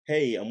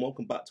Hey, and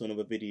welcome back to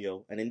another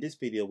video. And in this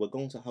video, we're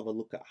going to have a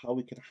look at how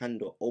we can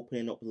handle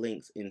opening up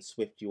links in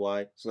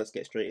SwiftUI. So let's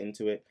get straight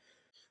into it.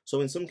 So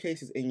in some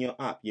cases in your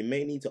app, you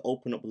may need to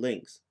open up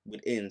links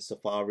within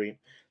Safari.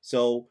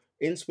 So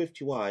in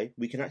SwiftUI,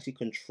 we can actually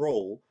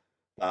control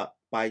that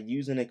by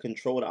using a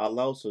control that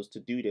allows us to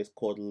do this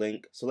called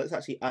link. So let's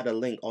actually add a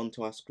link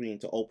onto our screen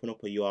to open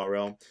up a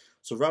URL.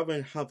 So rather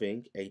than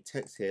having a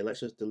text here,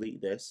 let's just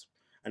delete this.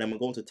 And then we're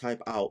going to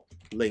type out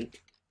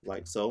link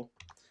like so.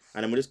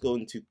 And then we're just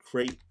going to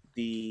create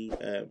the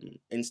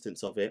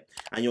instance of it,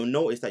 and you'll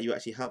notice that you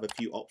actually have a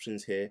few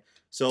options here.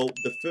 So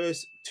the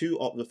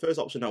first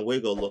option that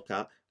we're going to look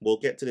at, we'll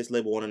get to this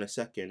label one in a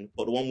second,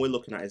 but the one we're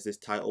looking at is this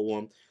title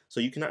one.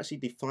 So you can actually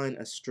define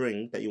a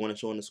string that you want to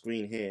show on the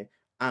screen here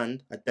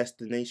and a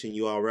destination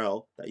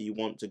URL that you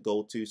want to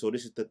go to. So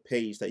this is the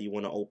page that you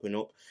want to open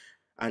up.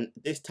 And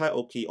this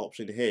title key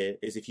option here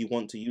is if you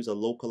want to use a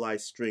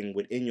localized string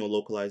within your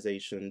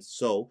localization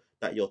so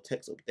that your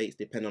text updates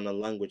depend on the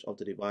language of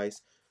the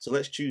device. So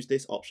let's choose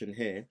this option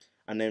here.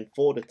 And then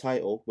for the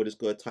title, we're just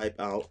going to type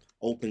out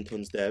open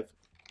tundsdev.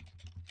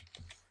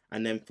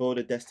 And then for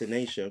the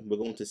destination, we're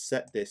going to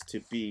set this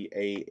to be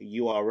a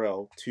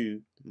URL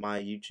to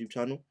my YouTube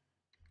channel.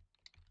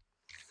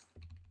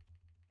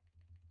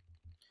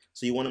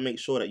 So you want to make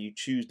sure that you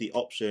choose the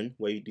option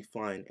where you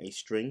define a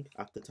string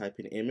after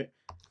typing in it.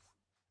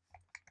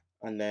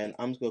 And then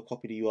I'm just going to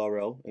copy the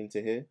URL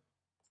into here.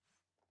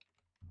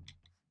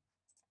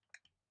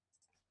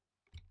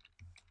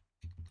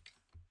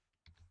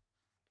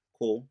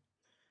 Cool.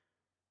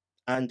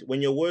 And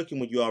when you're working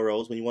with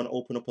URLs, when you want to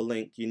open up a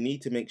link, you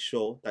need to make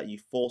sure that you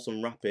force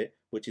and wrap it,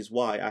 which is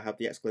why I have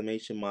the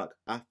exclamation mark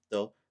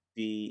after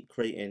the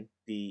creating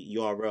the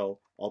URL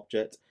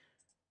object.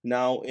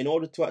 Now, in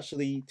order to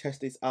actually test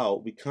this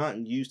out, we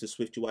can't use the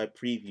SwiftUI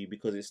preview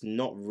because it's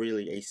not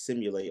really a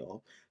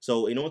simulator.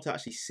 So in order to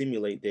actually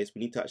simulate this,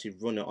 we need to actually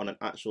run it on an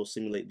actual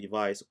simulate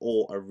device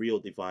or a real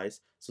device.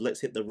 So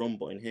let's hit the run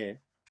button here.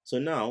 So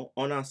now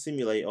on our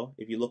simulator,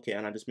 if you look at it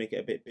and I just make it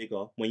a bit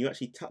bigger, when you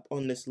actually tap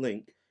on this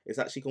link, it's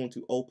actually going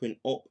to open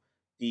up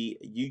the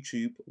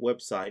YouTube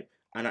website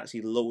and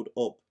actually load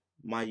up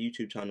my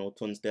YouTube channel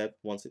tundsdev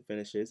once it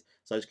finishes.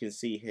 So as you can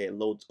see here, it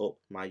loads up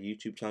my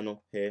YouTube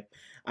channel here.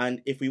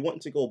 And if we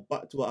want to go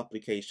back to our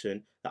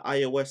application, the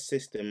iOS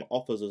system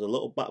offers us a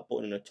little back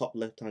button in the top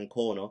left hand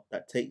corner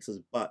that takes us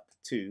back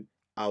to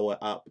our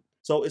app.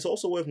 So it's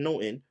also worth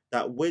noting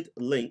that with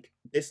link,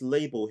 this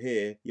label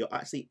here, you're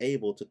actually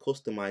able to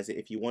customize it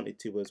if you wanted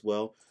to as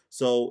well.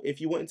 So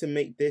if you wanted to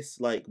make this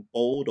like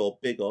bold or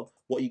bigger,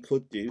 what you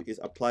could do is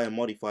apply a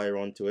modifier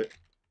onto it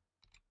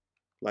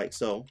like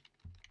so.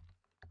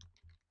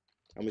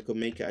 And we could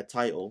make it a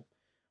title,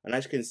 and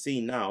as you can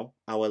see now,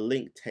 our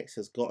link text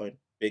has gotten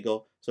bigger.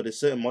 So there's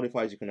certain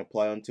modifiers you can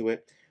apply onto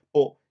it,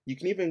 but you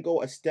can even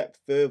go a step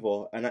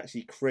further and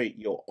actually create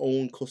your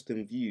own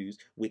custom views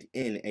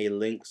within a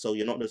link, so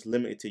you're not just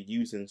limited to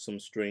using some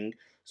string.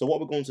 So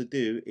what we're going to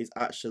do is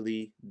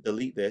actually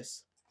delete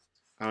this,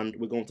 and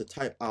we're going to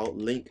type out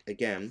link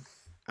again,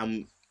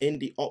 and in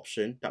the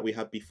option that we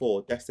had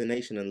before,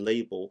 destination and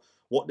label,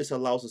 what this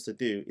allows us to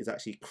do is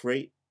actually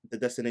create the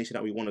destination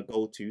that we want to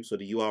go to, so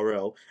the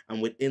URL,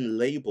 and within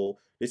label,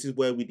 this is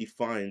where we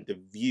define the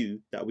view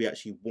that we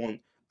actually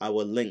want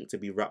our link to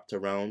be wrapped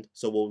around.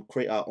 So we'll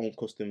create our own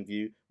custom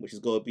view, which is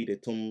going to be the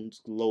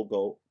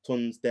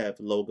tundsdev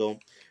logo.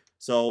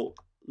 So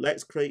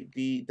let's create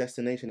the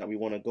destination that we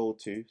want to go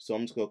to. So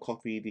I'm just going to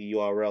copy the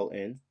URL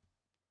in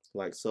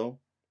like so.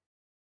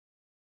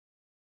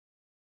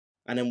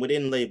 And then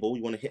within label,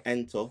 you want to hit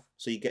enter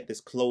so you get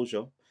this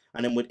closure.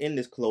 And then within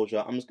this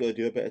closure, I'm just going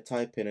to do a bit of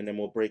typing and then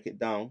we'll break it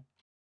down.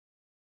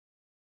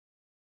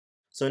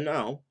 So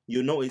now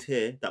you'll notice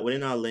here that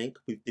within our link,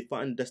 we've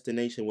defined the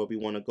destination where we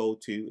want to go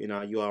to in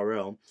our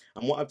URL.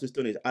 And what I've just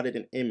done is added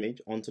an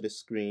image onto the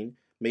screen,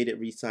 made it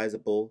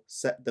resizable,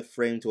 set the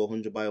frame to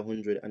 100 by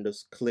 100, and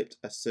just clipped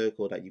a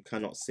circle that you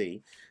cannot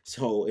see.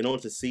 So in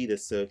order to see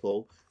this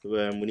circle,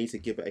 we need to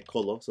give it a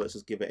color. So let's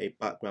just give it a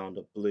background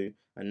of blue.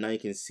 And now you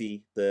can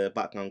see the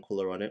background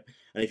color on it.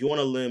 And if you want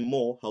to learn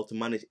more how to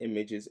manage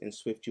images in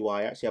SwiftUI,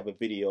 I actually have a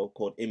video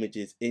called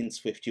Images in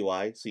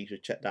SwiftUI, so you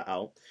should check that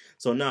out.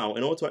 So now,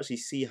 in order to actually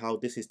see how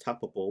this is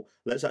tappable,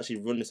 let's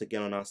actually run this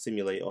again on our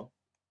simulator.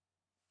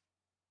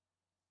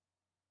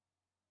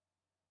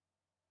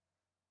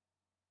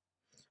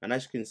 And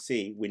as you can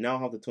see, we now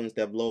have the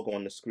tundsdev logo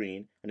on the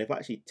screen. And if I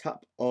actually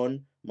tap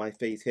on my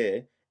face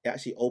here, it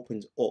actually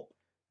opens up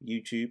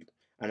YouTube.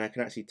 And I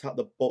can actually tap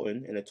the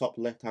button in the top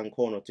left hand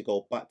corner to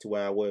go back to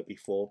where I were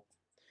before.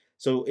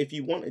 So if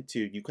you wanted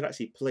to, you could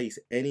actually place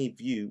any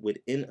view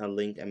within a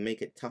link and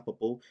make it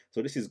tappable.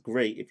 So this is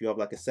great if you have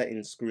like a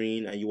settings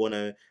screen and you want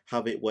to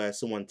have it where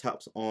someone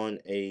taps on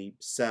a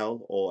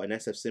cell or an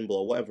SF symbol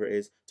or whatever it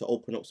is to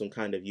open up some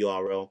kind of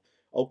URL.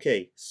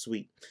 Okay,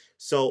 sweet.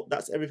 So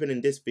that's everything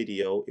in this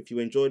video. If you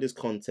enjoyed this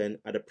content,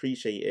 I'd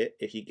appreciate it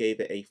if you gave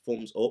it a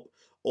thumbs up.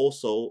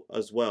 Also,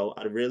 as well,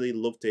 I'd really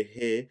love to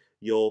hear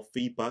your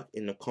feedback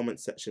in the comment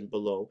section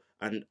below.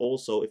 And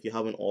also, if you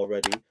haven't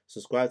already,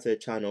 subscribe to the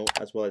channel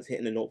as well as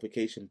hitting the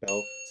notification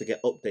bell to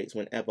get updates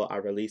whenever I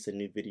release a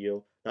new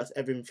video. That's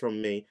everything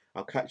from me.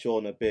 I'll catch you all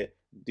in a bit.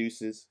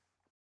 Deuces.